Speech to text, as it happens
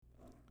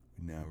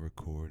Now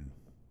recording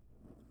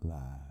live.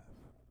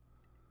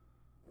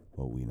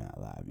 Well, we not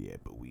live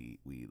yet, but we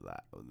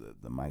live.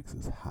 The mics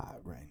is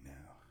hot right now.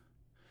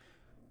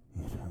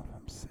 You know what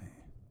I'm saying?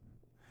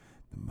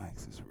 The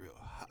mics is real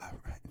hot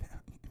right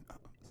now. You know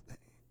what I'm saying?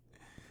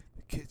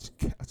 The Kitchen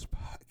Couch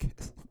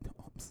Podcast. You know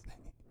what I'm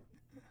saying?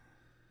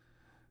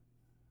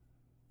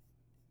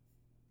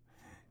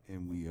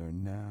 And we are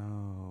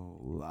now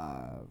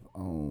live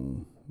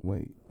on.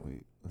 Wait.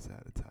 Let's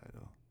add a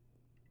title.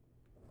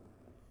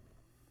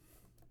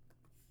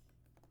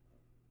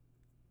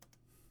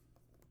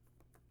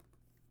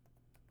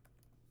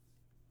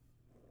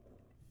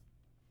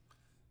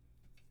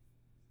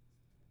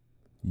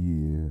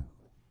 Yeah.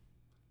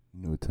 You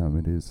know what time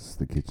it is? It's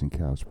the Kitchen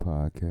Couch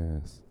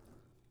Podcast.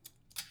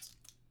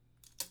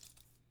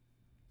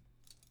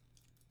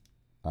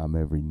 I'm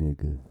every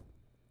nigga.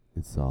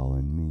 It's all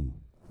in me.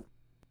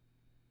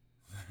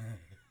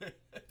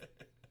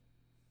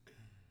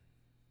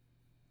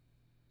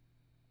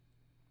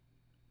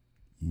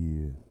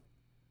 Yeah.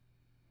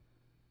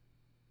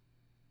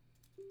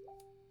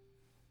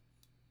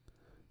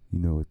 You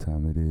know what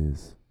time it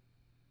is?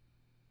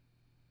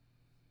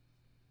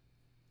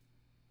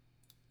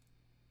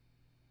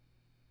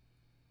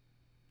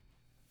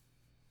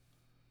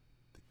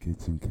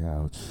 Kitchen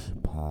Couch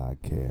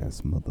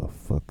Podcast,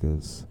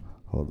 motherfuckers.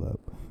 Hold up,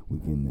 we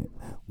getting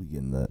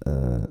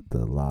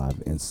the live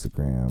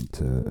Instagram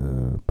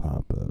to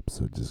pop up.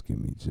 So just give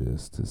me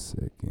just a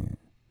second.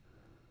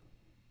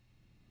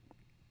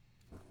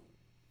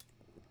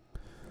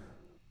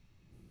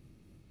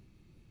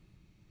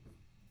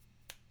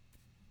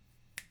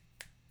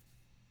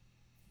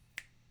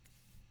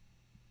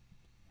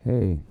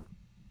 Hey.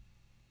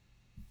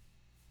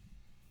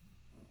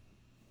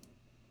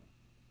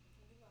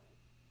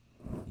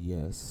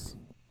 Yes.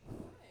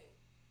 Hi.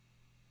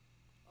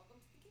 Welcome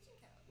to the Kitchen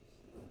Couch.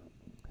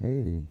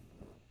 Hey.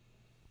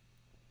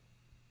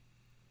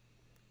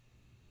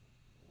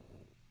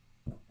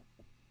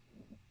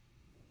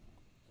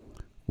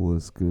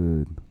 What's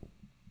good?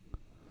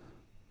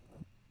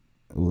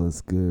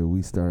 What's good?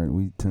 We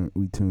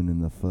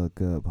tuning the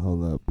fuck up.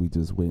 Hold up. We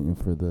just waiting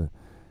for the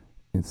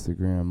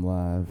Instagram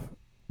live.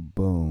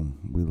 Boom.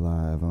 We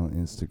live on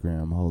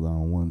Instagram. Hold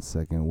on one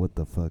second. What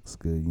the fuck's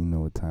good? You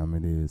know what time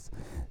it is.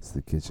 It's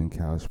the Kitchen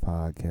Couch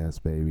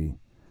Podcast, baby.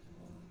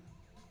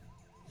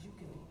 You can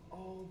be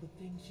all the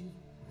things you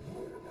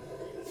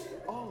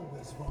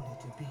always wanted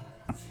to be.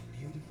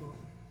 Beautiful,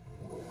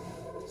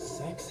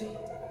 sexy,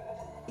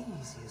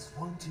 easy as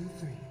 1, 2,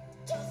 3.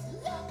 Just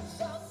let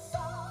your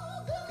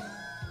soul go.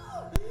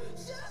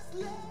 Just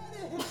let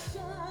it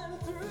shine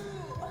through.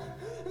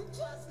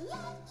 Just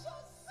let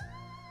your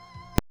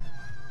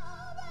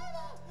soul,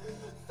 baby,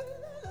 feel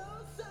it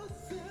all so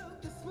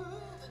silky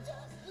smooth.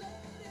 Just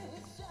let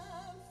it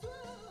shine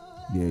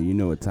through. Yeah, you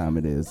know what time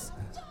it is.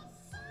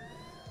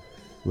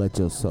 Let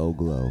your soul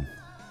glow.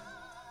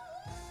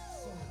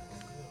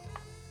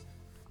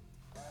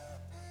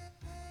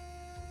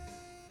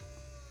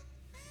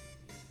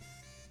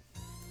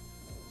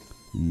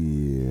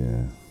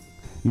 Yeah.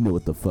 You know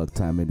what the fuck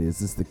time it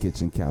is. It's the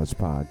Kitchen Couch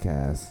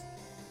Podcast.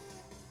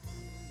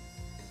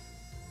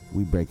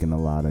 We breaking a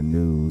lot of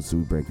news.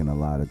 We breaking a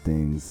lot of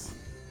things.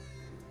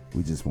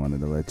 We just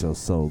wanted to let your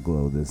soul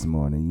glow this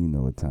morning. You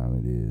know what time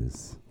it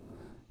is.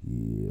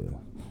 Yeah.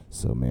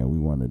 So, man, we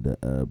wanted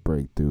to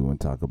break through and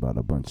talk about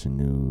a bunch of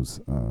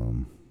news.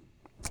 Man,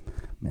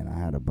 I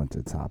had a bunch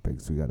of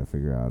topics. We got to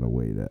figure out a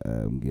way to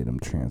get them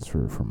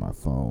transferred from my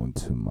phone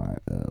to my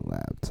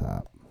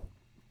laptop.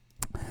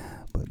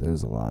 But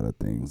there's a lot of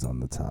things on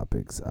the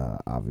topics.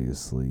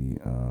 Obviously,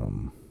 I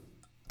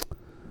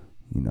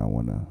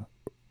want to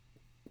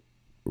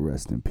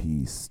rest in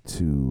peace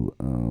to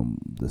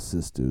the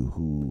sister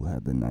who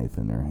had the knife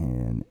in her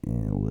hand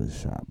and was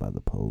shot by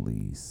the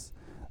police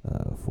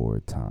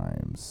 4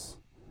 times.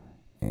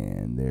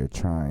 And they're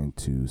trying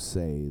to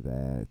say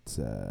that,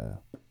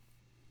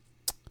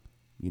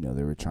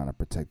 they were trying to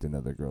protect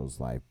another girl's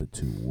life, but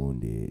 2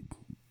 wounded.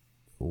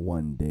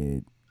 1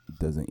 dead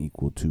doesn't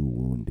equal 2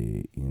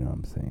 wounded, you know what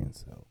I'm saying?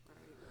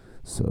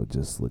 So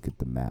just look at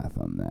the math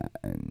on that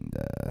and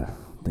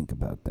think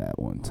about that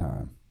one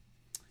time.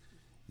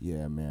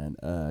 Yeah, man.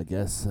 I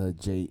guess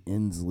Jay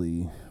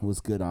Inslee was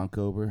good on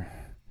Cober.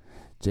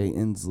 Jay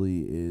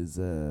Inslee is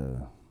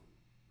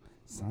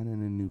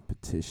signing a new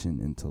petition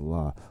into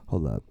law.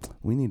 Hold up.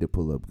 We need to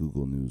pull up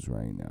Google News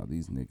right now.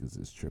 These niggas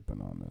is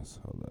tripping on us.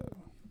 Hold up.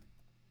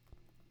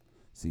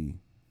 See,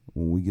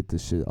 when we get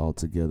this shit all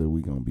together,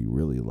 we gonna be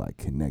really like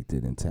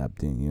connected and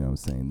tapped in. You know what I'm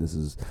saying? This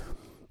is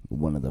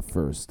one of the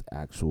first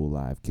actual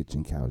live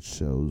Kitchen Couch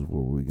shows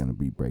where we're gonna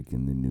be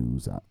breaking the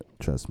news.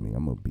 Trust me,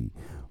 I'm gonna be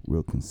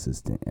real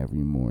consistent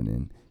every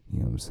morning. You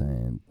know what I'm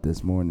saying?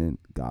 This morning,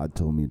 God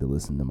told me to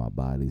listen to my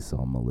body, so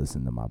I'm gonna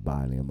listen to my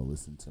body. I'm gonna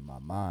listen to my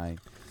mind.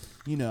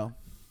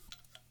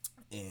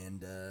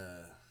 And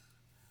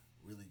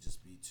really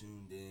just be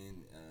tuned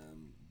in.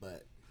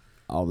 But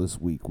all this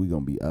week we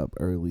gonna be up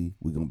early.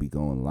 We gonna be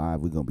going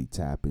live. We gonna be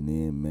tapping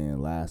in,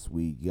 man. Last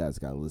week, you guys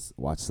gotta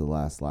watch the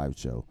last live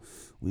show.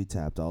 We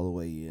tapped all the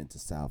way into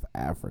South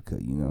Africa.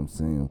 You know what I'm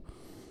saying?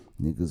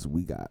 Niggas,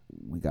 we got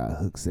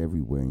hooks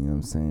everywhere. You know what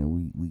I'm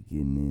saying? We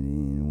getting it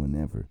in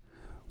whenever,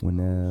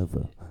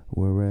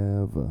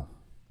 wherever.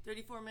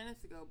 34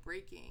 minutes ago,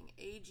 breaking.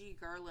 A.G.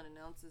 Garland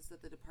announces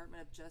that the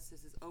Department of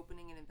Justice is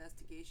opening an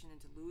investigation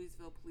into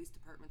Louisville Police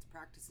Department's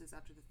practices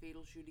after the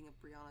fatal shooting of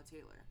Breonna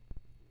Taylor.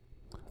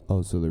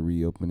 Oh, so they're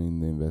reopening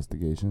the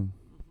investigation?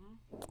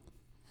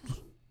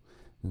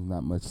 There's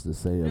not much to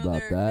say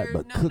about that,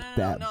 but cook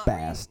that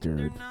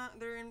bastard.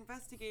 They're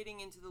investigating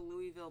into the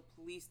Louisville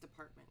Police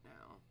Department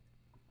now.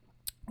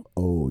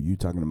 Oh, you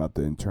talking about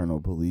the internal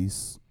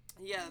police?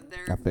 Yeah,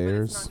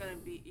 affairs? But it's not going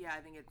to be. Yeah, I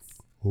think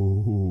it's.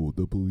 Oh,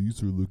 the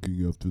police are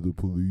looking after the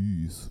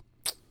police.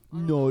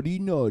 Naughty,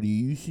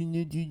 you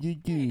shouldn't do.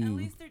 Hey, at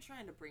least they're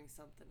trying to bring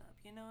something up.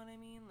 You know what I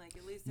mean? Like,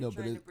 at least they're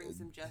trying to bring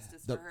some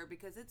justice for her,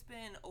 because it's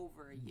been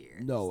over a year.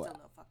 No, There's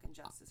still no fucking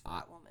justice for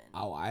that woman.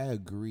 Oh, I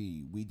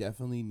agree. We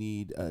definitely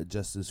need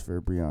justice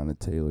for Breonna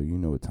Taylor. You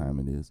know what time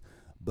it is.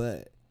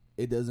 But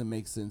it doesn't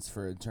make sense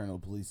for internal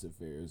police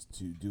affairs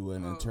to do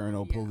an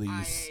internal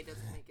police. IA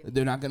doesn't make any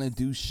They're not going to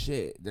do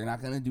shit. They're not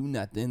going to do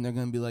nothing. They're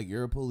going to be like,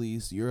 you're a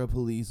police.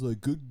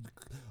 Like, good.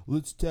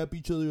 Let's tap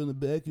each other on the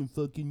back and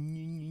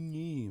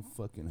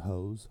fucking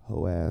hoes.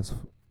 Hoe ass.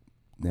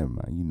 Never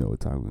mind. You know what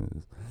time it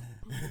is.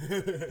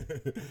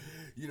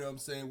 You know what I'm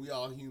saying? We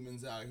all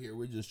humans out here.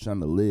 We're just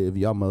trying to live.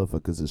 Y'all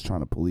motherfuckers is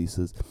trying to police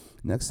us.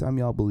 Next time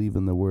y'all believe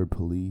in the word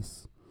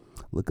police,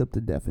 look up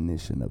the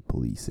definition of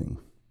policing.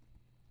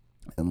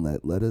 And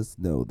let us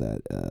know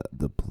that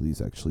the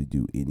police actually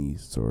do any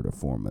sort of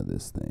form of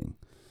this thing.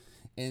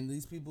 And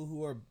these people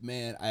who are,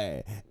 man,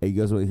 hey, you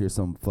guys want to hear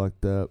something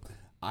fucked up?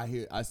 I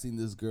seen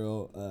this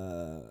girl,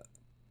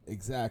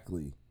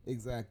 exactly.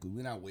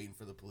 We're not waiting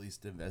for the police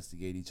to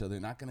investigate each other.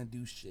 They're not going to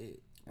do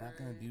shit.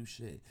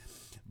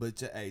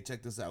 But, hey,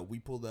 check this out. We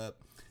pulled up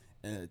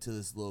to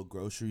this little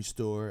grocery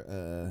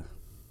store,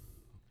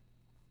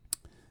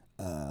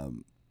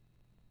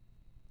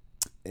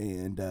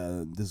 and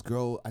this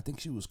girl, I think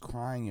she was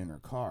crying in her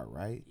car,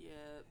 right? Yeah.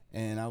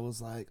 And I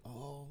was like,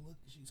 oh, look,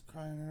 she's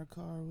crying in her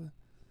car.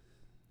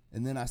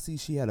 And then I see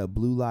she had a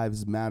Blue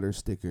Lives Matter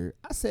sticker.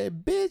 I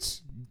said,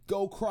 bitch,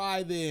 go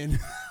cry then.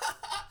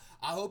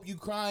 I hope you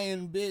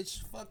crying,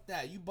 bitch. Fuck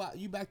that. You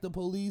back the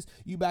police.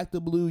 You back the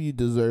blue. You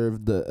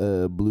deserve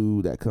the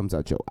blue that comes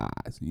out your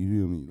eyes. You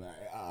feel me?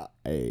 Like,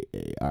 hey,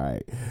 all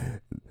right.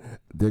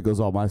 There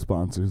goes all my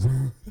sponsors.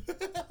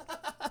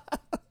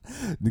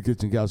 The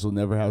Kitchen Couch will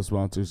never have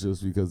sponsors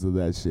just because of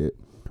that shit.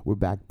 We're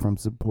back from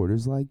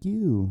supporters like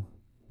you.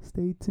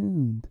 Stay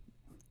tuned.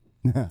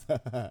 I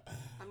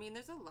mean,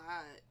 there's a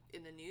lot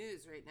in the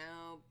news right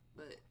now,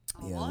 but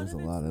there's a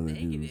lot of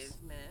negative, news.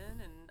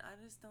 Man, and I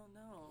just don't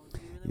know. Do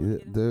you really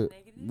want to get into the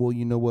negative? Well,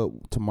 you know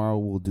what? Tomorrow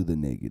we'll do the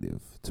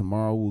negative.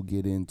 Tomorrow we'll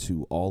get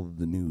into all of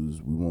the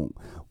news. We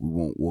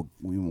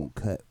won't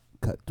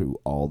cut through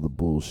all the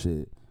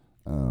bullshit.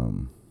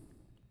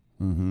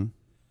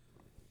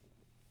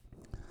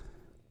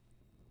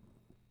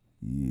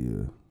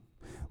 Yeah.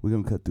 We're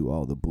going to cut through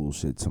all the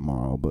bullshit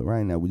tomorrow. But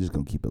right now, we're just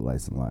going to keep it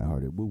light and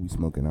lighthearted. What we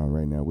smoking on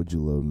right now? Would you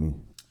love me?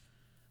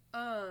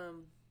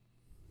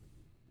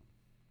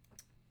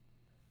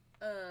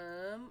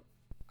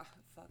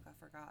 Fuck, I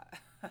forgot.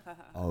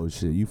 Oh,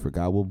 shit. You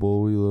forgot what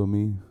bowl you love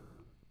me?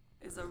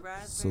 It's a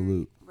raspberry.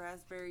 Salute.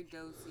 Raspberry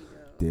do-si-do.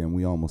 Damn,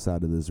 we almost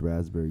out of this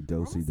raspberry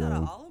do-si-do. We're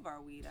almost out of all of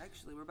our weed,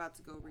 actually. We're about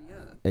to go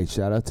re-up. Hey,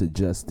 shout out to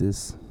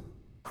Justice,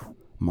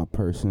 my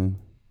person.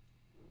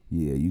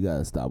 Yeah, you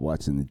gotta stop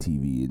watching the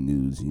TV and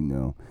news, you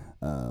know.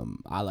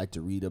 I like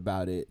to read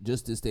about it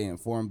just to stay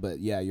informed, but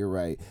yeah, you're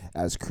right.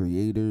 As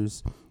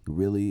creators,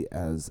 really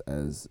as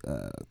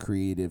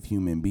creative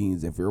human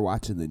beings, if you're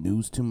watching the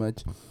news too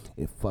much,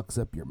 it fucks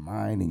up your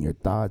mind and your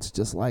thoughts.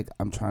 Just like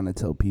I'm trying to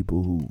tell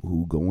people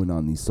who going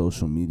on these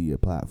social media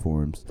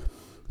platforms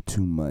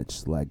too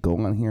much, like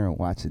go on here and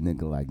watch a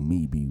nigga like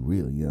me be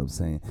real, you know what I'm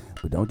saying?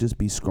 But don't just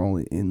be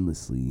scrolling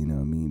endlessly, you know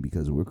what I mean?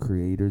 Because we're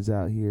creators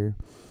out here.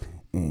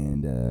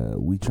 And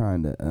we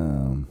trying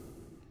to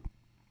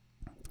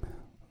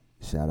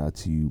shout out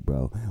to you,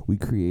 bro. We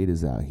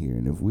creators out here,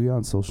 and if we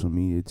on social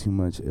media too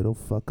much, it'll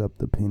fuck up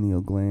the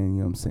pineal gland. You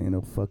know what I'm saying?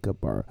 It'll fuck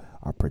up our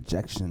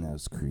projection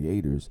as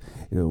creators.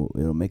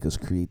 It'll make us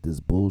create this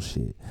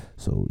bullshit.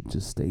 So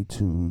just stay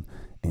tuned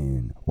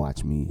and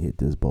watch me hit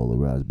this bowl of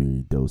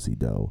raspberry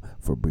do-si-do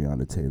for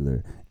Breonna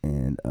Taylor.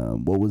 And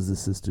what was the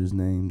sister's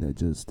name that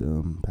just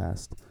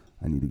passed?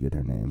 I need to get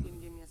her name. Can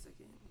you give me a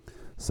second?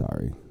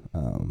 Sorry.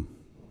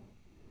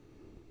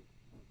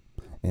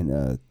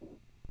 And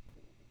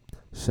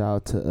shout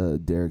out to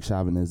Derek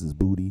Chauvinez's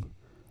booty.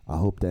 I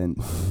hope that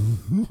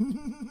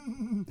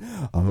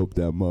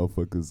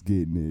motherfucker's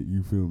getting it.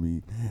 You feel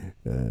me?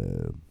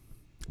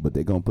 But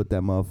they gonna put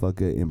that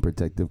motherfucker in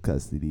protective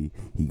custody.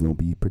 He gonna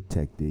be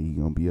protected. He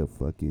gonna be a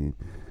fucking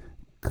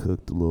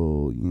cooked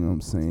little, you know what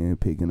I'm saying,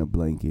 pig in a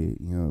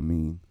blanket. You know what I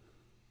mean?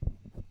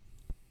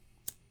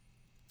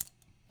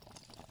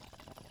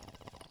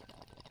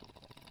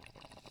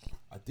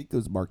 think it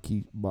was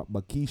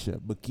Makisha.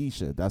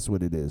 Makisha, that's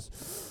what it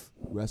is.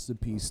 Rest in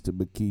peace to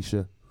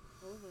Makisha.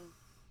 Hold on.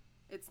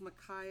 It's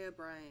Ma'Khia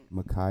Bryant.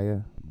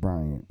 Ma'Khia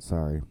Bryant,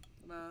 sorry.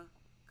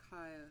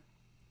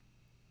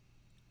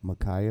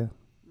 Ma'Khia?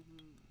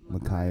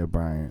 Ma'Khia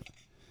Bryant.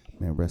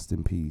 Man, rest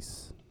in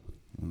peace.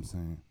 You know what I'm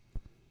saying?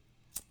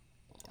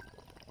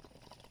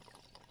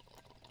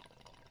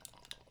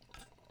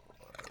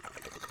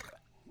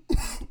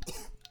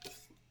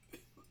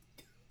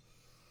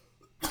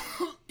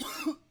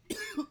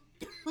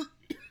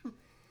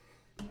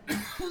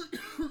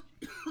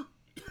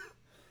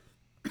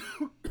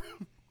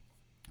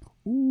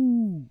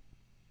 Ooh.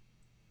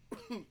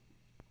 I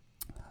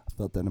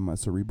felt that in my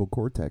cerebral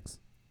cortex.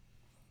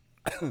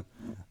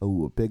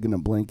 Oh, a pig in a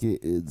blanket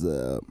is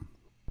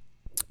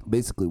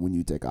basically when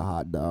you take a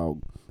hot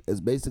dog.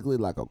 It's basically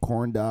like a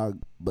corn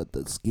dog, but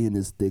the skin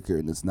is thicker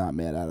and it's not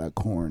made out of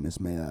corn. It's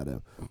made out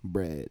of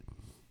bread.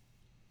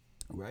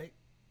 Right?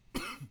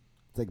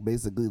 It's like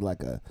basically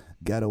like a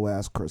ghetto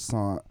ass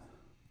croissant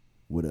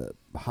with a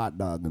hot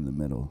dog in the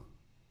middle.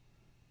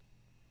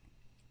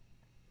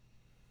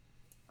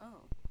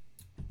 Oh.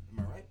 Am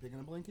I right? Pig in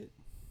a blanket?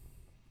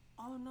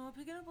 Oh no, a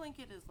pig in a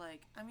blanket is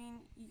like, I mean,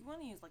 you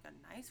want to use like a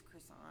nice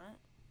croissant.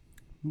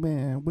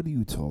 Man, what are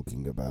you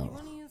talking You about?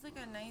 want to use like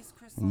a nice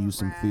croissant. And use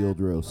some wrap. field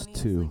You roast wanna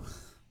use, too.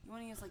 You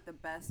want to use like the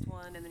best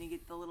one, and then you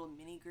get the little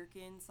mini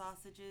gherkin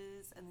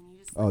sausages, and then you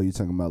just. Oh, you're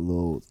talking about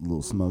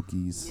little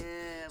smokies.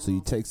 Yeah. So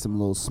you take some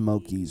little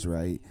smokies,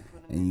 right?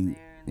 Put 'em And in you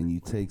there and you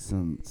take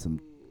some Ooh.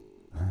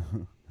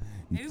 you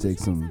Maybe we take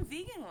should some make some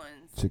vegan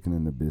ones. chicken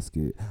in a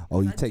biscuit.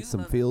 Oh, you I take do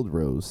some love field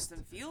roast.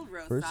 Some field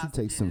roast. First, you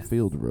take some sausages.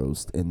 field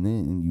roast, and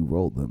then you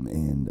roll them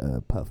in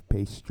puff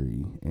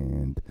pastry,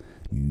 and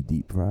you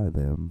deep fry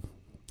them.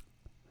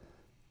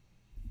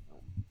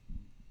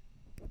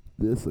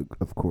 This,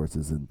 of course,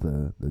 isn't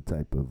the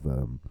type of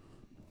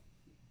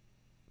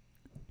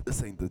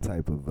this ain't the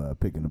type of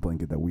pig in a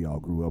blanket that we all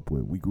grew up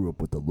with. We grew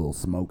up with the little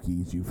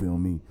smokies. You feel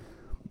me?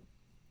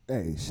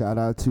 Hey, shout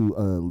out to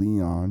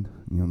Leon.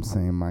 You know what I'm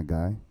saying, my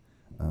guy.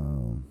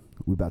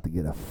 We about to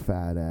get a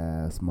fat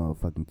ass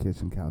motherfucking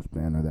kitchen couch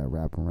banner that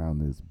wrap around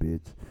this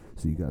bitch,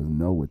 so you guys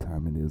know what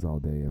time it is all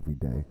day, every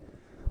day.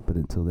 But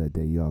until that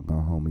day, y'all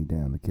gonna hold me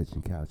down the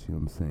kitchen couch. You know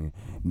what I'm saying?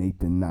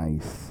 Nathan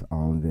Nice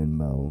on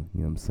Venmo.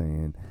 You know what I'm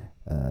saying?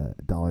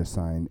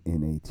 $NATHINNICE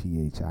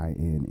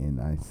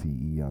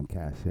on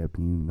Cash App.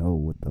 You know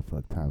what the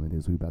fuck time it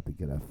is. We about to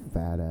get a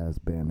fat ass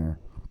banner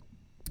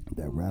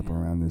that wrap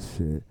around this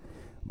shit.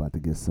 About to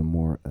get some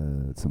more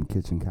some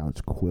kitchen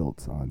couch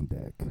quilts on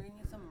deck. We're gonna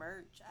get some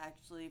merch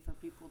actually for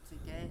people to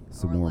get.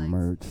 Some or more like,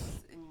 merch.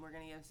 And we're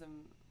gonna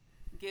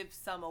give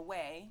some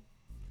away.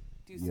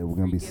 Do Yeah, some we're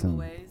gonna free be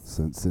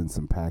giveaways. send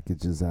some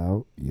packages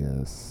out.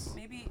 Yes.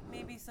 Maybe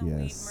some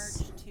weed Yes.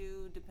 merch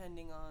too,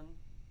 depending on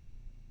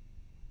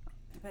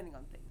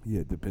things.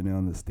 Yeah, depending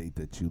on the state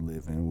that you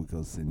live in, we're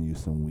gonna send you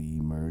some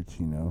weed merch.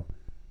 You know.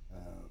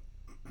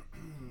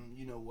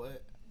 You know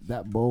what?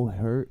 That bowl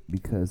hurt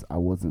because I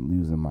wasn't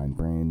using my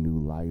brand new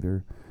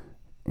lighter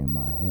and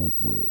my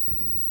hemp wick.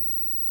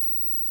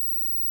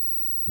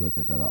 Look,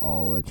 I got an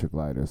all electric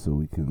lighter so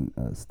we can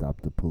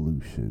stop the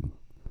pollution.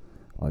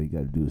 All you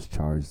gotta do is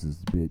charge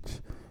this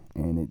bitch,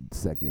 and it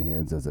second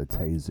hands as a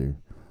taser.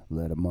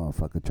 Let a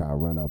motherfucker try to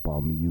run up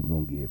on me, you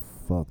gonna get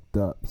fucked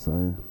up,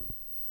 son.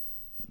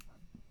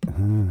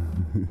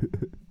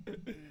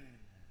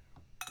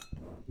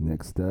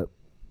 Next up,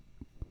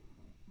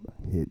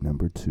 hit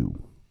number 2.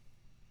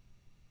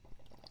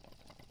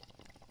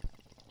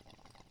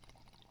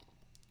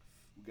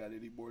 Got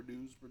any more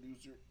news,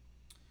 producer?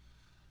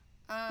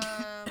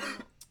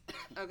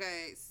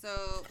 Okay,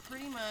 so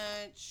pretty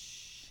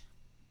much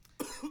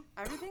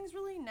everything's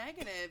really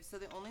negative. So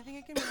the only thing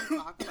I can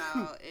really talk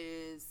about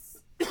is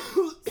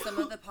some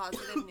of the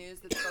positive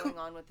news that's going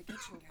on with the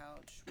kitchen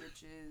couch,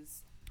 which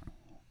is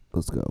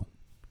Let's go.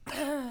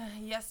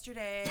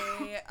 yesterday,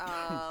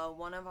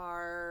 one of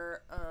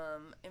our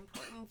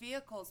important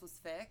vehicles was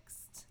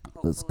fixed.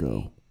 Hopefully. Let's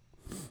go.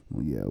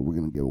 Well, yeah, we're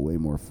gonna get way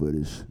more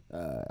footage.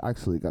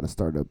 Actually, got to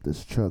start up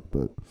this truck,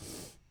 but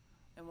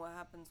And what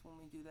happens when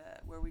we do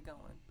that? Where are we going?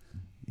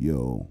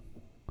 yo,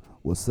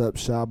 what's up,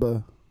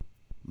 Shaba?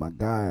 My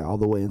guy, all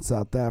the way in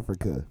South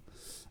Africa.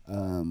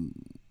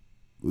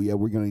 Yeah,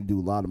 we're gonna do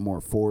a lot of more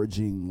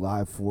foraging,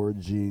 live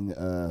foraging.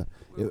 Where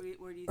do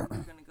you think we're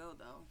gonna go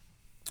though?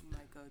 We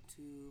might go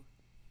to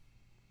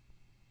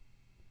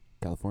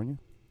California.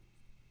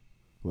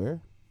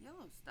 Where?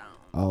 Yellowstone.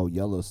 Oh,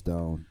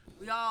 Yellowstone.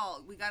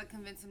 We gotta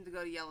convince him to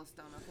go to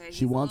Yellowstone, okay?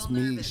 She wants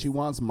me. She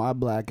wants my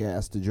black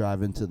ass to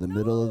drive into the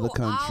middle of the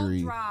country.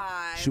 I'll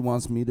drive. She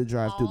wants me to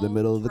drive through the I'll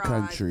middle of the drive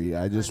country. through the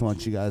I just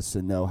want you country. guys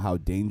to know how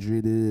dangerous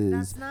it is.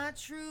 That's not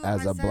true.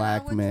 As I a said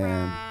black I would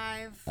man,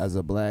 drive. as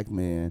a black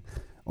man,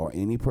 or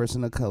any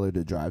person of color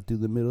to drive through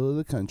the middle of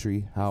the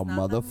country. How It's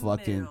not the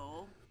motherfucking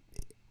middle.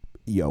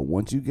 yo!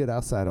 Once you get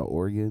outside of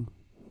Oregon,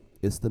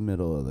 it's the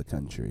middle of the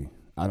country.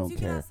 I don't Once you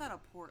get care. outside of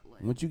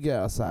Portland. Once you get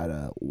outside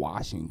of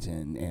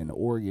Washington and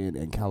Oregon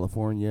and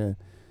California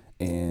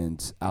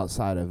And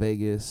outside of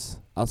Vegas,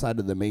 outside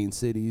of the main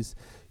cities,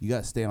 you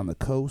got to stay on the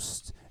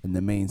coast and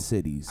the main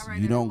cities. All right,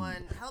 you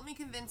everyone, help me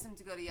convince him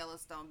to go to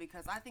Yellowstone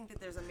because I think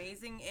that there's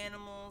amazing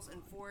animals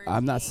and foraging.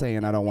 I'm not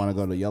saying I don't want to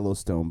go to things.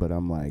 Yellowstone, but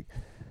I'm like,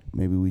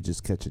 maybe we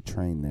just catch a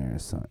train there or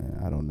something.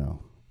 I don't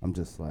know. I'm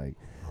just like,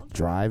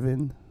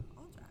 driving,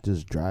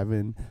 just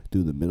driving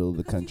through the middle of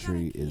the Because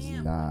country you gotta is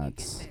camp not. when you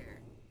get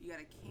there. You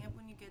gotta camp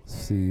when you get there.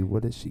 See,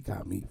 what has she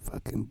got me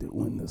fucking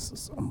doing? This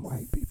is some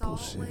white people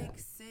Salt shit. Lake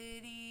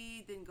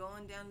City, then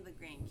going down to the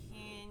Grand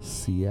Canyon.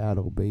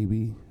 Seattle,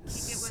 baby. Kick it with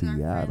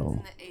Seattle.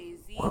 our friends in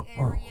the AZ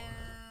area.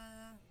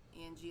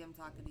 Angie, I'm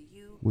talking to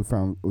you. We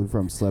from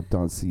slept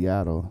on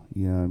Seattle.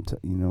 You know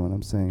what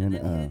I'm saying? And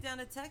then head down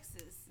to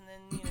Texas,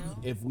 and then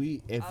if we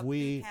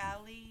to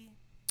Cali.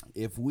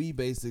 if we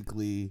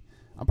basically,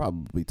 I'm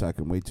probably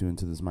talking way too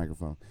into this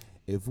microphone.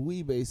 If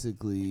we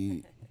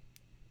basically,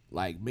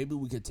 like, maybe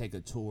we could take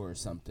a tour or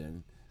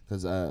something,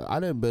 because I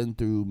done been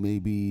through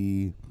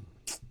maybe,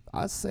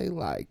 I'd say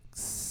like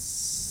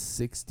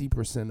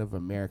 60% of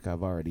America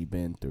I've already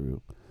been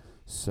through.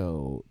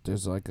 So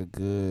there's like a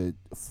good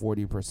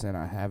 40%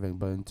 I haven't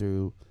been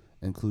through,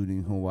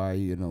 including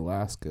Hawaii and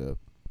Alaska.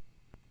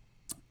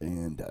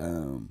 And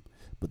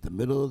but the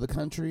middle of the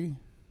country,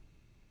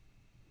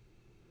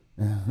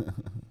 in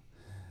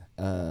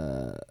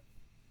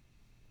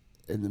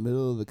the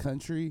middle of the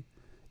country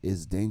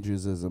is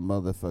dangerous as a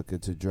motherfucker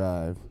to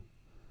drive.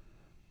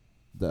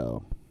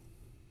 Though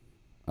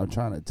I'm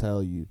trying to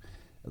tell you,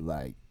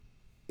 like,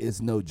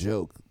 it's no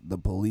joke. The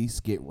police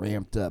get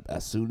ramped up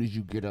as soon as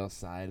you get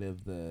outside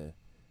of the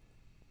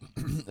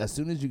as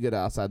soon as you get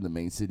outside the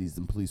main cities.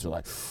 The police are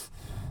like,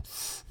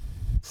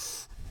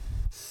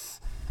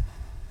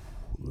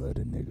 let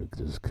a nigga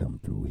just come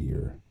through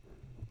here.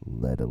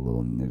 Let a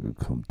little nigga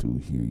come through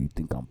here. You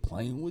think I'm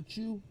playing with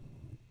you?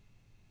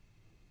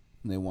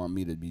 And they want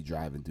me to be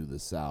driving through the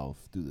South,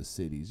 through the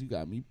cities. You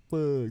got me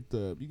fucked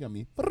up. You got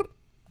me.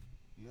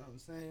 You know what I'm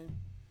saying?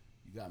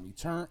 You got me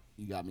turned.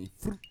 You got me.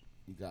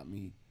 You got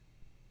me.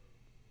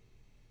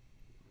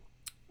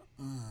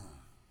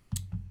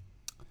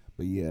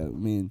 But yeah, I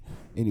mean,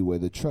 anyway,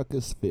 the truck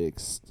is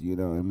fixed. You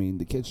know what I mean?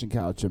 The kitchen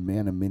couch, a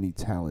man of many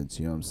talents.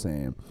 You know what I'm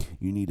saying?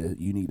 You need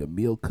a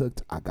meal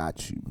cooked, I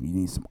got you. You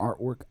need some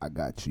artwork, I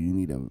got you. You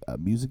need a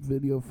music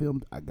video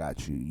filmed, I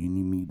got you. You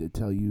need me to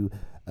tell you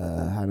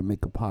how to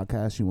make a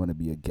podcast. You want to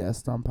be a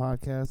guest on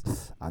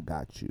podcasts, I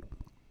got you.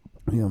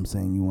 You know what I'm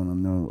saying? You want to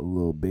know a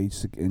little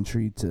basic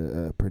entry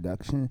to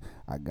production?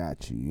 I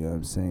got you. You know what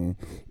I'm saying?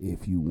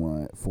 If you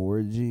want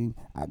foraging,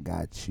 I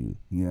got you.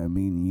 You know what I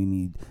mean? You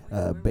need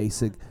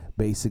basic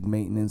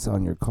maintenance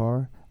on your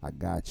car? I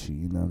got you.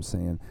 You know what I'm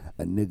saying?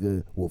 A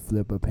nigga will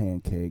flip a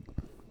pancake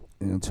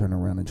and turn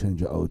around and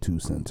change your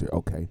O2 sensor.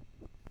 Okay.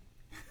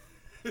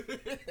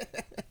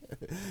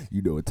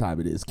 You know what time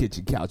it is.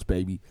 Kitchen couch,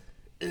 baby.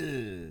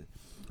 Another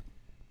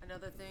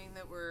thing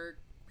that we're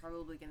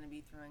probably going to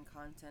be throwing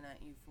content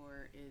at you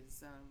for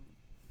is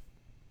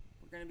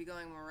we're going to be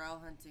going morel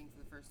hunting for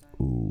the first time.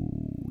 Ooh,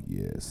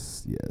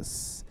 yes.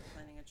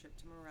 Planning a trip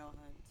to morel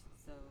hunt.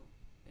 So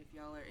if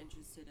y'all are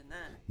interested in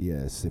that.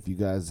 Yes, if you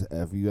guys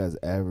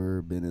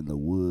ever been in the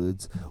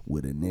woods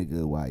with a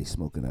nigga while he's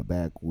smoking a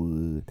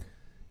backwood,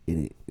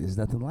 there's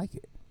nothing like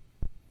it.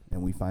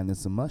 And we finding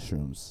some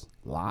mushrooms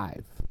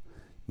live.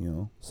 You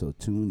know, so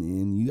tune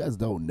in. You guys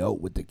don't know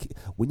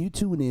when you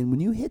tune in, when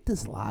you hit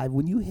this live,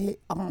 when you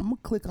hit, I'm gonna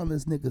click on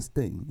this nigga's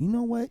thing. You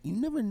know what? You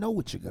never know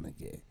what you're gonna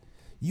get.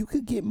 You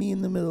could get me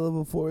in the middle of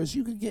a forest.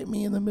 You could get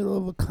me in the middle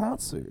of a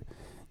concert.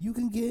 You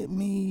can get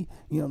me,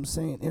 you know what I'm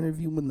saying,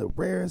 interviewing the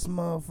rarest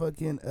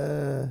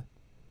motherfucking,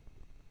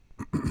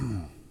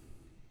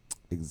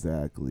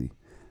 exactly.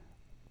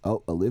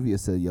 Oh, Olivia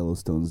said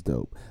Yellowstone's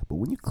dope. But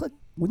when you click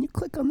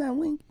on that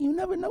link, you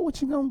never know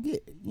what you're gonna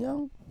get, you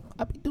know?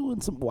 I be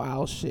doing some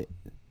wild shit,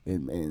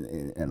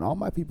 and all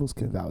my peoples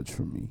can vouch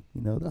for me.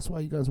 You know, that's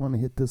why you guys want to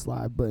hit this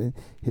live button,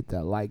 hit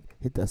that like,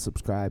 hit that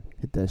subscribe,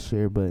 hit that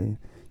share button.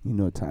 You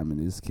know what time it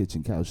is.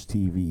 Kitchen Couch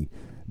TV.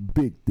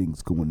 Big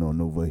things going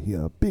on over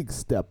here. Big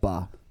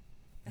stepper.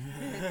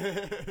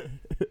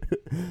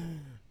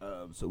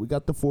 So we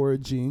got the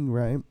foraging,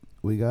 right?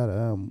 We got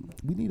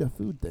we need a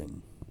food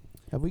thing.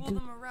 Have we? The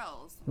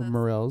morels. The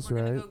morels, we're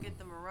right? We're gonna go get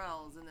the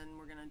morels, and then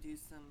we're gonna do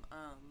some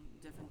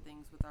different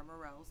things with our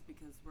morels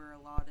because we're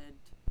allotted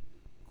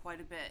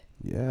quite a bit.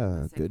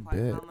 Yeah, good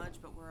bit. How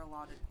much? But we're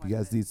allotted quite. You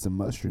guys a bit. need some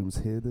mushrooms.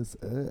 Hit us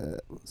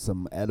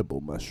some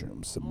edible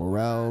mushrooms, some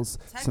morels,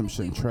 some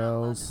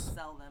chanterelles.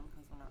 Sell them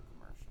because we're not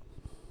commercial.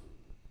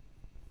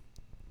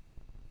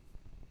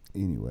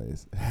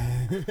 Anyways.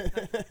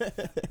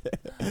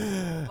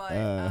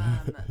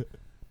 But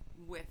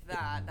with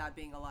that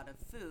being a lot of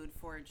food,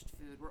 foraged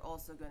food, we're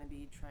also going to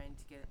be trying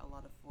to get a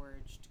lot of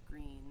foraged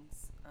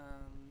greens.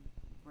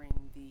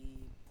 Bring the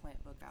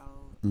plant book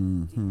out.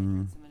 Dehydrate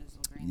some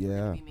medicinal greens.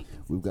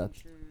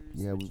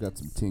 Yeah, we've got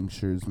some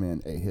tinctures,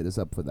 man. Hey, hit us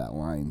up for that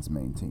lion's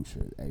mane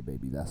tincture. Hey,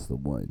 baby, that's the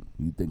one.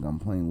 You think I'm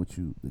playing with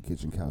you? The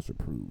Kitchen Couch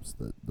approves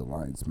the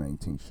lion's mane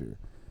tincture.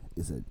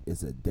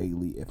 It's a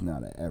daily, if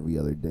not a every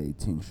other day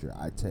tincture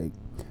I take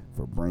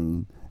for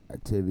brain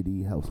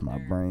activity. Helps my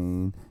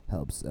brain,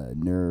 helps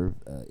nerve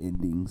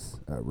endings,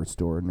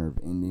 restore nerve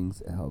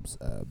endings. It helps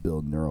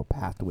build neural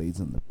pathways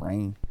in the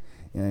brain.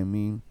 You know what I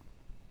mean?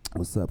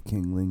 What's up,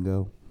 King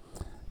Lingo?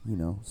 You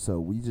know, so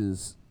we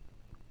just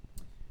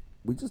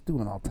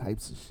doing all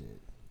types of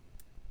shit.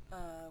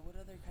 What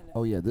other kind of?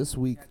 Oh yeah, this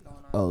week.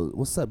 Oh,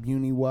 what's up,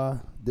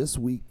 Uniwa? This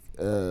week,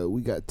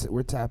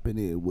 we're tapping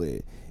in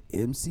with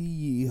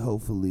MCE.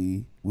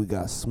 Hopefully, we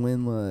got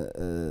Swindler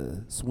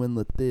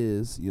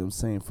Thiz. You know what I'm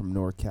saying, from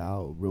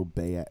NorCal, real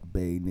Bay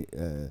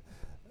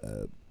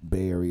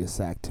Area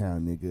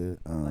Sacktown nigga.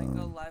 Like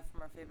go live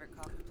from our favorite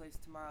coffee place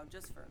tomorrow,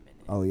 just for a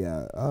minute. Oh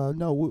yeah.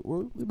 No,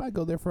 we might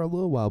go there for a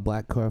little while.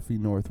 Black Coffee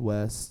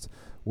Northwest,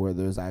 where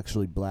there's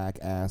actually black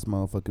ass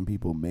motherfucking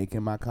people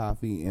making my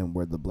coffee, and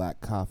where the black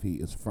coffee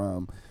is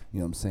from. You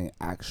know what I'm saying?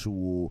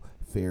 Actual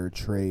fair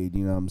trade.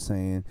 You know what I'm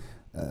saying?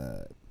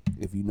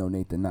 If you know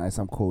Nathan Nice,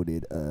 I'm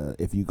quoted.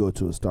 If you go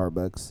to a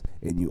Starbucks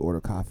and you order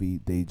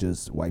coffee, they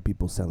just white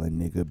people selling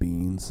nigga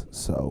beans.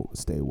 So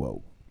stay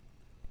woke.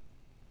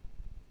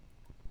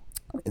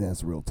 And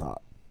that's real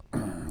talk.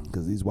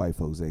 Because these white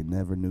folks, they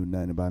never knew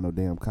nothing about no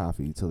damn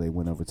coffee until they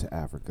went over to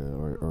Africa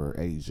or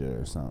Asia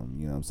or something.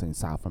 You know what I'm saying?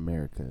 South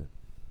America.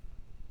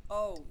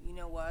 Oh, you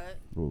know what?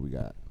 What we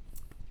got?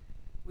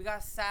 We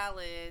got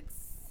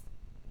salads.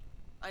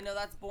 I know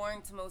that's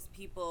boring to most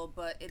people,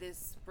 but it is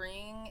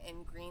spring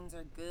and greens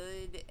are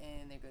good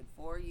and they're good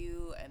for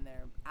you and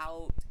they're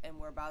out, and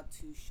we're about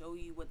to show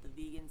you what the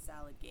vegan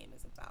salad game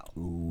is about.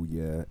 Ooh,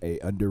 yeah.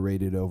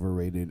 Underrated,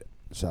 overrated.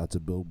 Shout out to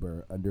Bill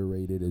Burr.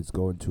 Underrated is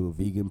going to a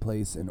vegan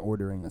place and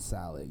ordering a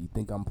salad. You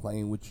think I'm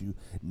playing with you?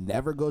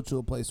 Never go to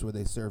a place where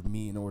they serve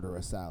me and order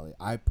a salad.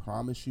 I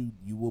promise you,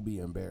 you will be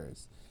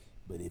embarrassed.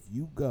 But if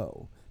you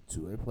go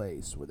to a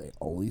place where they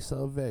only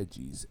sell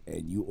veggies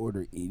and you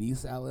order any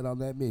salad on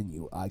that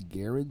menu, I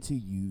guarantee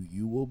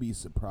you will be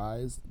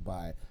surprised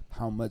by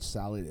how much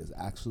salad is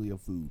actually a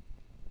food.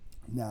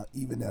 Now,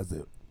 even as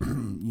a,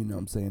 you know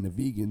what I'm saying, a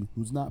vegan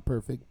who's not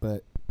perfect,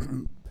 but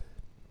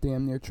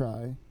damn near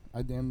try.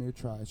 I damn near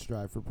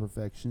strive for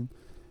perfection.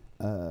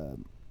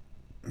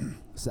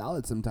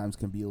 Salad sometimes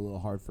can be a little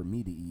hard for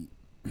me to eat,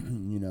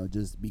 you know,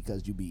 just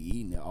because you be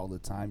eating it all the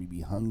time. You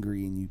be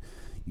hungry and you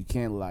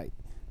can't like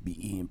be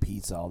eating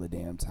pizza all the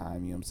damn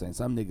time. You know what I'm saying?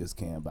 Some niggas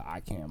can, but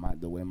I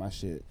can't. The way my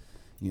shit,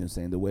 you know what I'm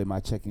saying, the way my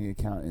checking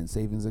account and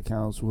savings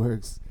accounts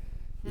works,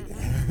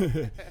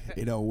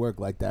 it don't work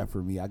like that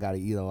for me. I got to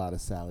eat a lot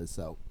of salad.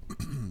 So,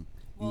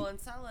 well, in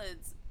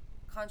salads,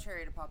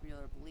 contrary to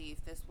popular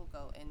belief, this will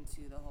go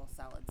into the whole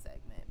salad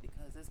segment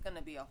because it's going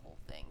to be a whole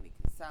thing,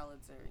 because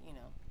salads are, you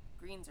know,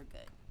 greens are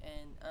good.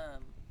 And,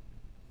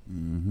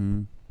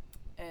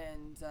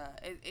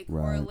 it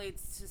Right.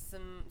 correlates to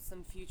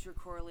some future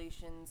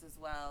correlations as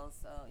well.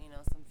 So, you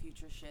know, some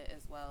future shit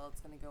as well. It's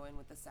going to go in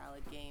with the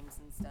salad games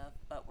and stuff.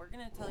 But we're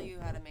going to tell you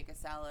how to make a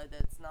salad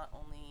that's not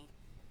only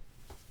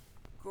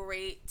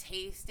great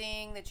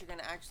tasting, that you're going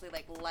to actually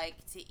like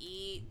to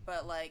eat,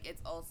 but like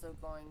it's also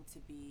going to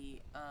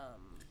be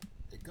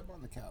hey, come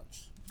on the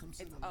couch. Come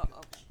sit on the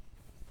couch.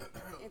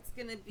 Okay. It's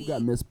going to be, We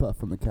got Miss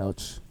Puff on the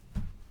couch.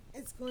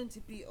 it's going to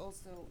be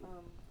also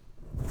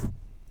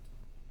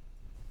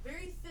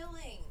very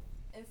filling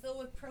and filled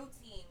with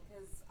protein,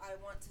 because I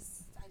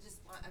just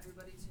want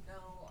everybody to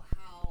know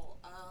how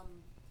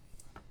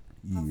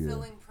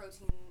filling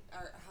protein,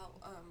 or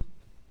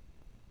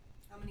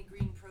how many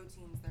green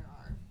proteins there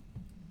are.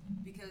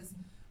 Because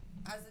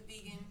as a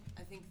vegan,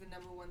 I think the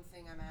number one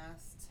thing I'm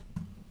asked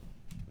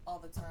all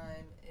the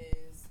time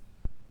is,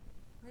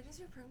 where does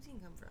your protein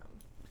come from?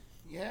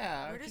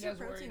 Yeah, Where aren't does you your guys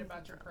worried protein about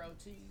come your from?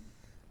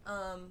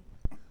 protein?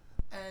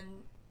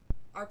 And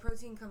our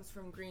protein comes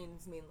from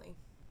greens mainly.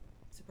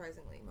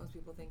 Surprisingly, most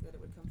people think that it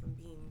would come from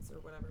beans or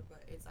whatever,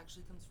 but it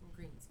actually comes from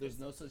greens. There's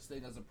no such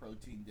thing as a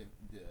protein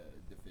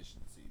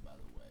deficiency, by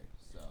the way.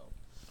 So,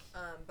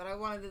 but I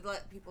wanted to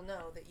let people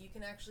know that you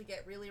can actually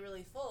get really,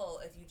 really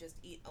full if you just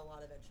eat a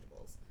lot of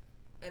vegetables.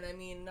 And I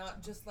mean,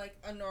 not just like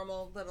a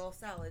normal little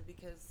salad,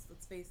 because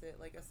let's face it,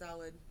 like a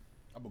salad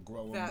I'm a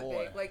growing that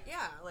boy. big, like,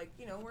 yeah, like,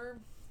 you know, we're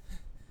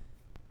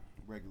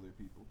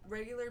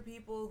Regular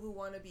people who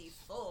want to be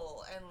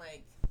full, and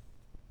like,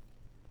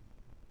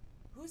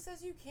 who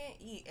says you can't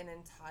eat an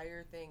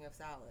entire thing of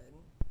salad?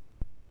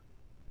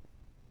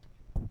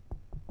 And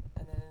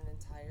then an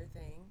entire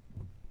thing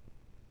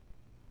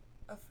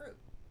of fruit.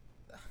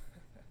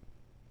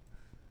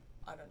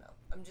 I don't know.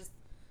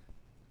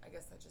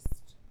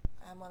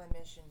 I'm on a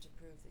mission to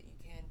prove that you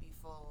can be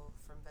full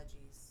from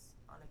veggies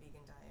on a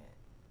vegan diet.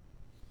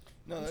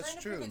 No, I'm that's trying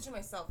to true. prove it to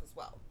myself as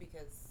well,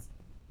 because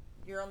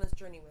you're on this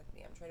journey with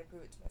me. I'm trying to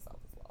prove it to myself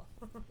as well.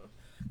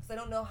 Because I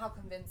don't know how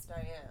convinced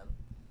I am.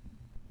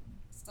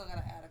 Still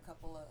gotta add a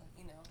couple of,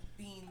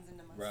 beans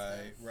into my stuff.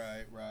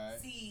 Right.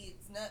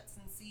 Seeds, nuts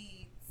and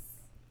seeds.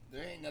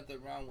 There ain't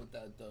nothing wrong with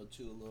that though.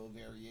 Too, a little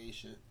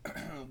variation.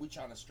 I'm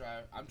trying to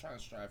strive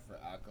for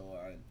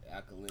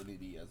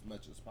alkalinity as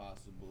much as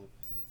possible,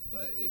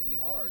 but it'd be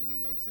hard. You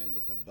know what I'm saying,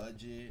 with the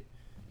budget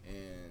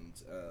and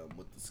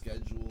with the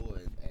schedule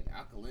and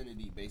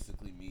alkalinity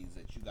basically means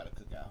that you got to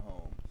cook at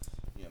home.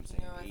 You know what I'm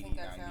saying? No, I 80, think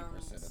I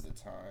 90% of the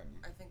time.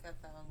 I think I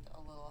found a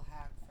little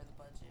hack for the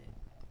budget.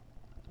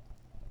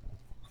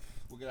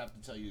 We're going to have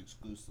to tell you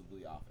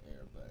exclusively off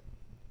air, but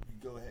you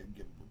go ahead and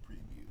give them a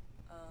preview.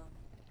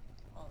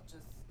 I'll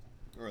just...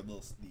 Or a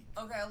little sneak.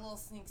 Okay, a little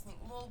sneak.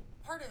 Well,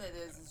 part of it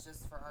is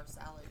just for our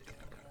salad game.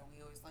 You know,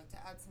 we always like to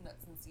add some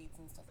nuts and seeds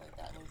and stuff like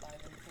that, and we buy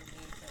them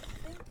pre-made. But I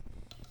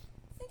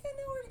think I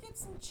know where to get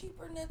some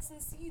cheaper nuts and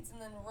seeds,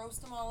 and then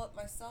roast them all up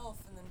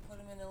myself, and then put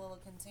them in a little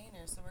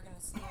container. So we're gonna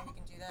see how we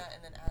can do that,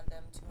 and then add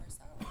them to our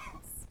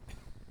salads.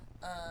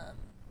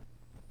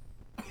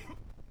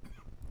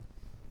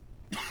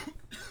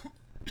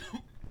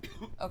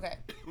 Okay.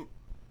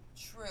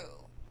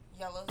 True.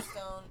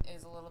 Yellowstone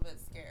is a little bit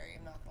scary,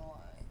 I'm not gonna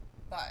lie.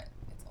 But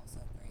it's also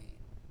great.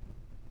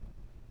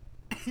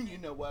 You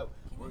know what?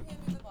 Can you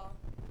hand me the ball?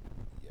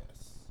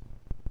 Yes.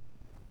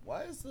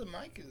 Why is the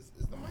mic is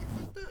the mic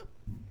fucked up?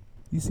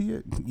 You see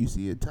it? You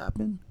see it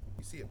tapping?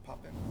 You see it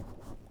popping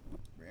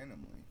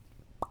randomly.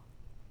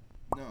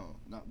 No,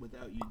 not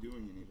without you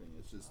doing anything.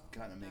 It's just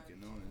kind of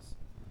making noise.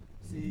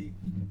 See?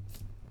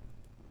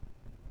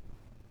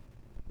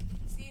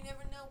 So you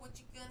never know what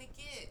you're gonna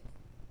get.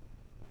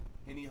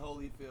 Henny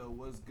Holyfield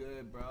was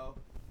good, bro.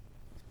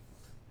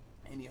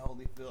 Henny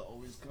Holyfield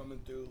always coming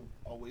through.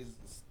 Always,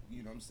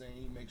 you know what I'm saying?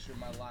 He makes sure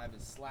my live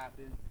is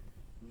slapping.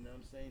 You know what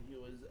I'm saying? He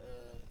was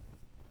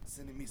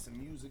sending me some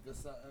music or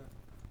something.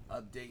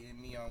 Updating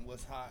me on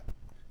what's hot.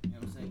 You know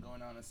what I'm saying?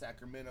 Going on in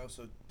Sacramento.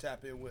 So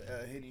tap in with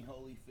Henny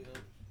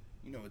Holyfield.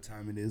 You know what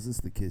time it is. It's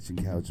the Kitchen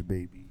Couch,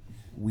 baby.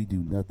 We do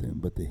nothing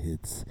but the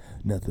hits.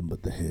 Nothing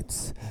but the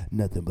hits.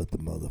 Nothing but the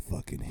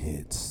motherfucking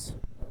hits.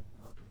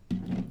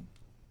 And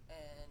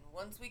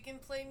once we can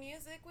play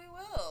music, we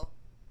will.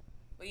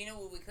 But you know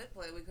what we could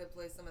play? We could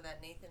play some of that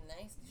Nathan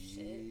Nice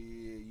shit.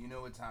 Yeah, you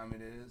know what time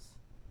it is?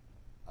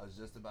 I was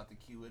just about to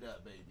cue it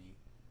up, baby.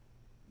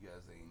 You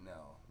guys ain't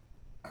know.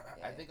 Yeah.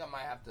 I think I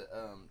might have to,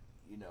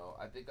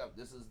 I think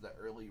this is the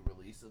early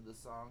release of the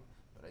song,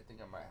 but I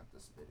think I might have to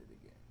spit it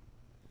again.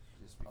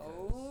 Just because.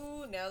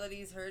 Oh, now that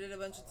he's heard it a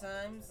bunch of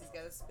times, he's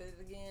got to spit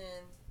it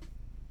again.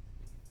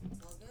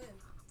 It's all good.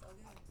 It's all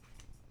good.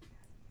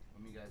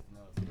 Let me guys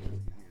know if you guys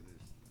can hear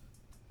this.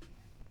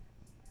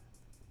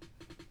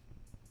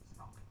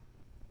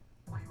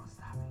 Why you wanna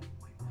stop me?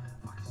 Wait, what the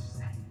fuck is you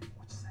saying?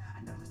 What you say? I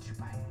know that you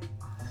bite it.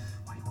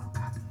 Why you wanna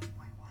copy?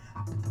 Wait,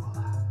 I've been through a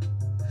lot.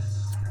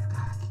 Straight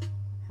cocky.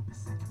 Been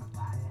sick of a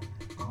body.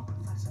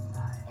 Open flesh and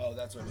fly. Oh,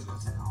 that's what it is.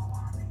 They don't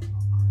want me.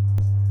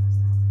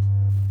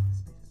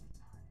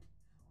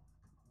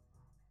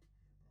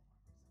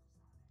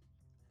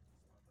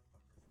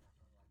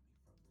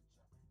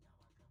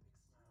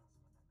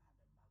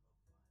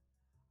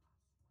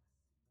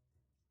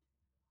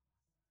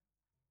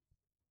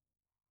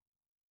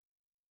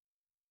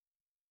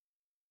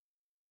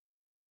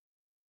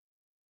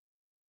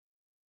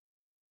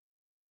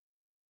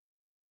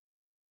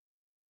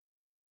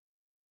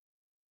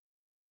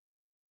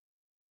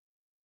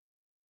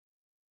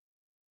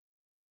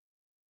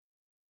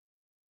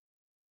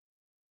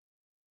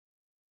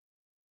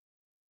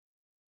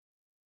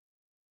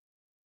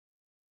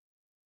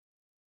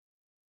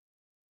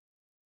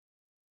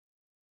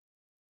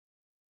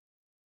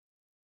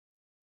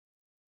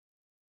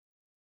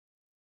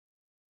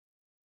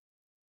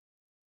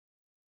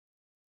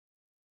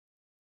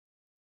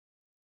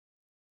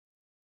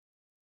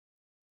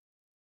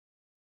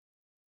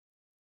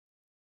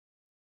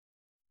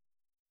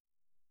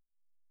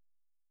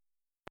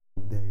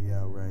 Day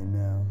out right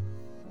now.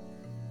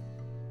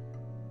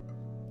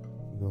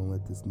 We're gonna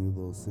let this new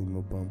little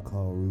single bump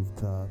called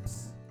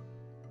Rooftops.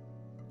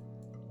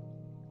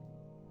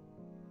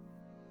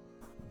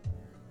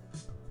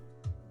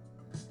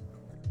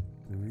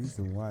 The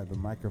reason why the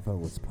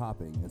microphone was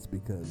popping is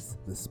because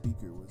the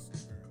speaker was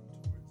turned towards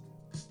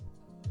it.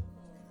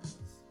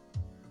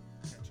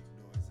 Catching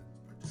noise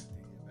and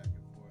projecting it back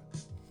and forth.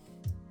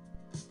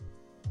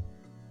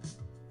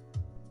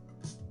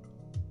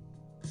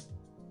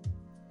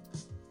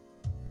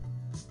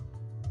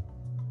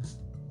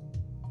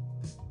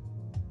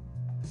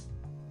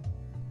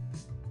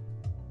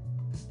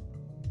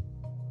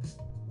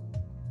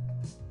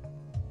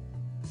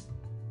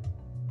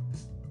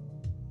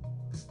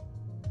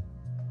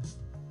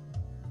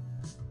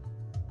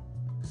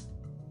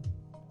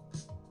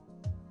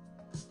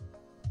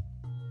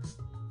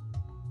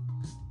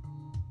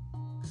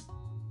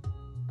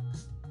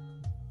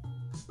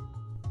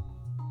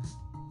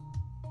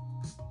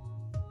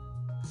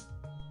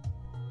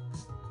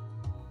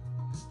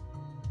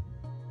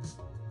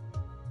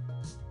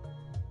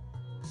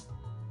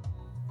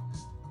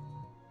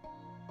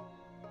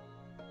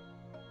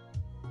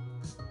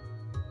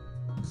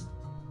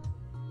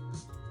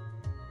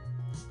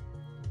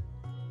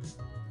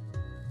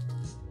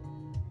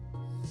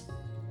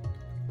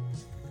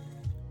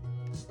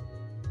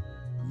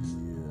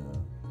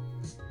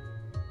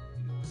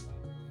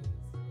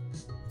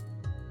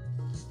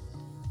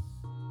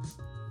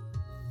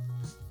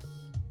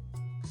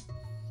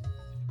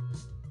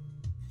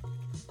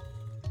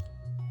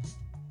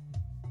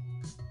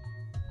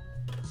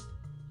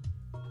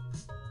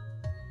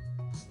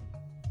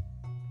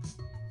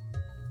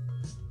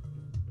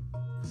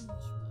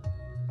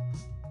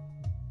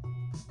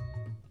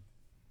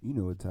 You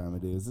know what time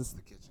it is. It's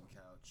the kitchen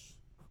couch.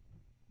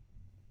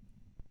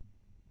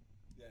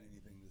 Got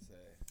anything to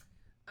say?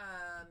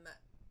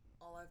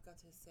 All I've got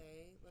to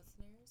say,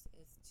 listeners,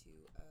 is to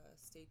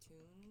stay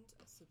tuned,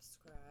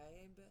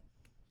 subscribe,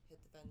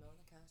 hit the Venmo and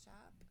the Cash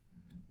App.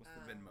 What's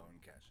the Venmo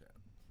and Cash App?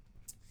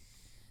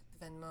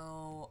 The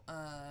Venmo,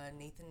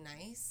 Nathan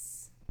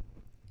Nice,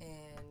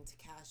 and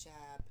Cash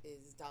App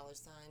is $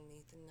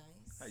 Nathan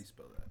Nice. How you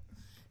spell that?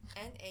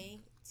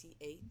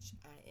 NathinNice.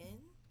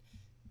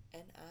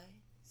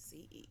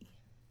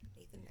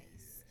 Nathan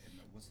Nice. Yeah,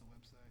 and what's the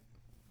website?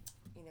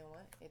 You know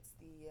what? It's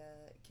the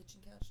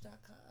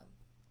kitchencouch.com.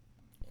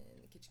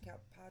 And the Kitchen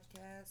Couch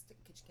Podcast, the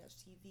Kitchen Couch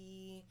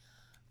TV.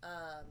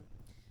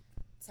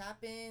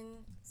 Tap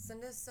in,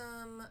 send us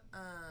some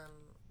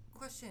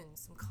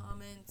questions, some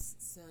comments,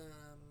 some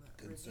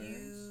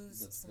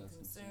reviews, some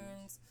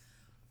concerns.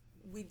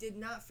 We did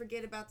not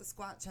forget about the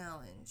squat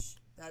challenge.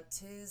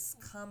 That is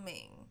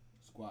coming.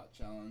 Squat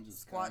challenge is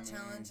Squat coming.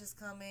 challenge is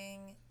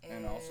coming.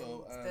 And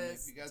also,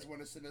 if you guys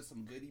want to send us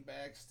some goodie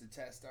bags to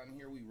test on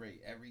here, we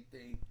rate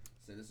everything.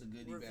 Send us a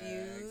goodie bag.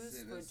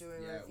 We're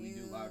doing reviews. We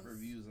do live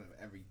reviews of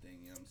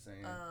everything. You know what I'm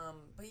saying?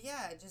 But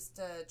yeah,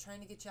 just trying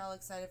to get y'all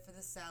excited for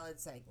the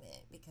salad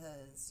segment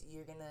because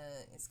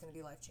it's gonna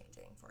be life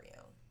changing for you.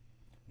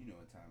 You know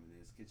what time it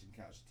is? Kitchen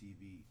Couch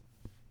TV.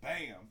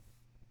 Bam.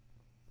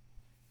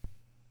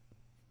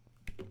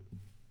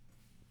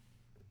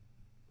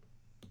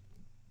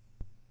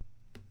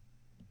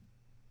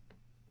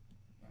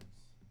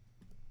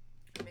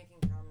 I'm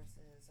making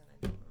promises and I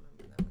don't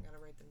remember them. I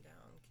gotta write them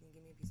down. Can you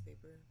give me a piece of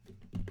paper?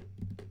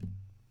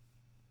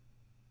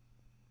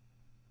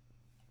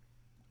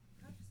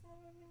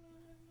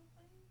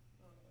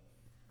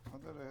 I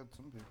thought I had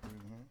some paper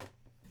in here.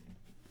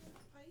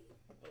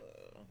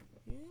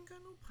 You ain't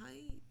got no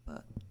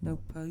pipe. No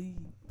pipe.